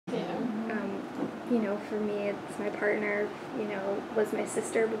you know, for me, it's my partner, you know, was my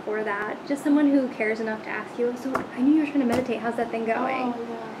sister before that. Just someone who cares enough to ask you, so I knew you were trying to meditate, how's that thing going? Oh,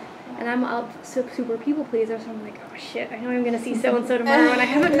 yeah. And I'm a super people pleaser, so I'm like, oh shit, I know I'm going to see so-and-so tomorrow and I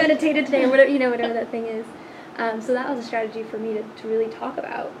haven't meditated today, or whatever, you know, whatever that thing is. So that was a strategy for me to really talk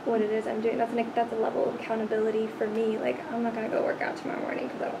about what it is I'm doing. That's a level of accountability for me. Like, I'm not going to go work out tomorrow morning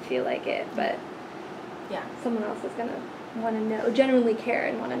because I don't feel like it, but yeah, someone else is going to want to know, genuinely care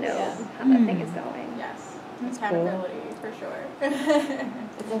and want to know how that thing is going. Yes, That's accountability for sure.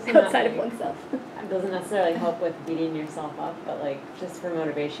 Outside of oneself. It doesn't necessarily help with beating yourself up, but like just for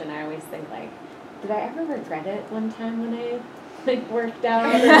motivation, I always think like, did I ever regret it one time when I worked out? Or,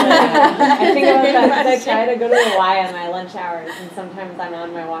 I think about that because I try to go to the Y on my lunch hours, and sometimes I'm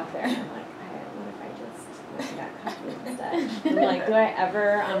on my walk there, and I'm like, what if I just got coffee instead? I'm like, do I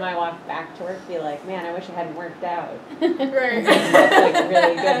ever on my walk back to work be like, man, I wish I hadn't worked out? Right. That's like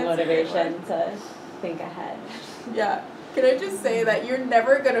really good motivation to think ahead. Yeah. Can I just say that you're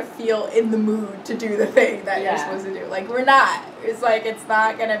never going to feel in the mood to do the thing that you're supposed to do? Like, we're not. It's like, it's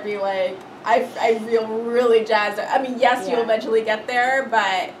not going to be like, I feel really jazzed. I mean, yes, you'll eventually get there,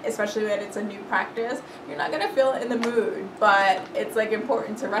 but especially when it's a new practice, you're not going to feel in the mood. But it's, like,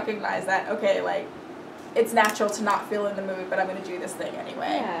 important to recognize that, okay, like, it's natural to not feel in the mood, but I'm going to do this thing anyway.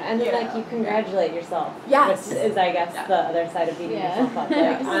 Yeah, and then, like, you congratulate yourself. Yes. Which is, I guess, the other side of beating yourself up.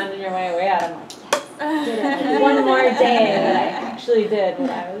 Like, on your way out, I'm like, yes, did it. Like, one more day that I actually did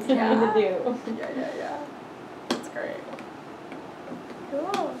what I was trying to do. Yeah. That's great.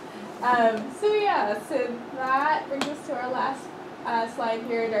 Cool. So that brings us to our last slide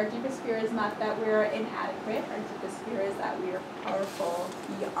here. Our deepest fear is not that we're inadequate. Our deepest fear is that we are powerful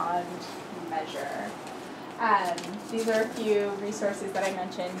beyond measure. These are a few resources that I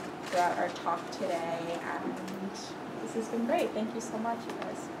mentioned throughout our talk today, and this has been great. Thank you so much, you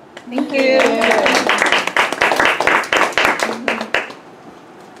guys. Thank you.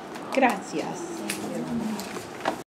 Gracias.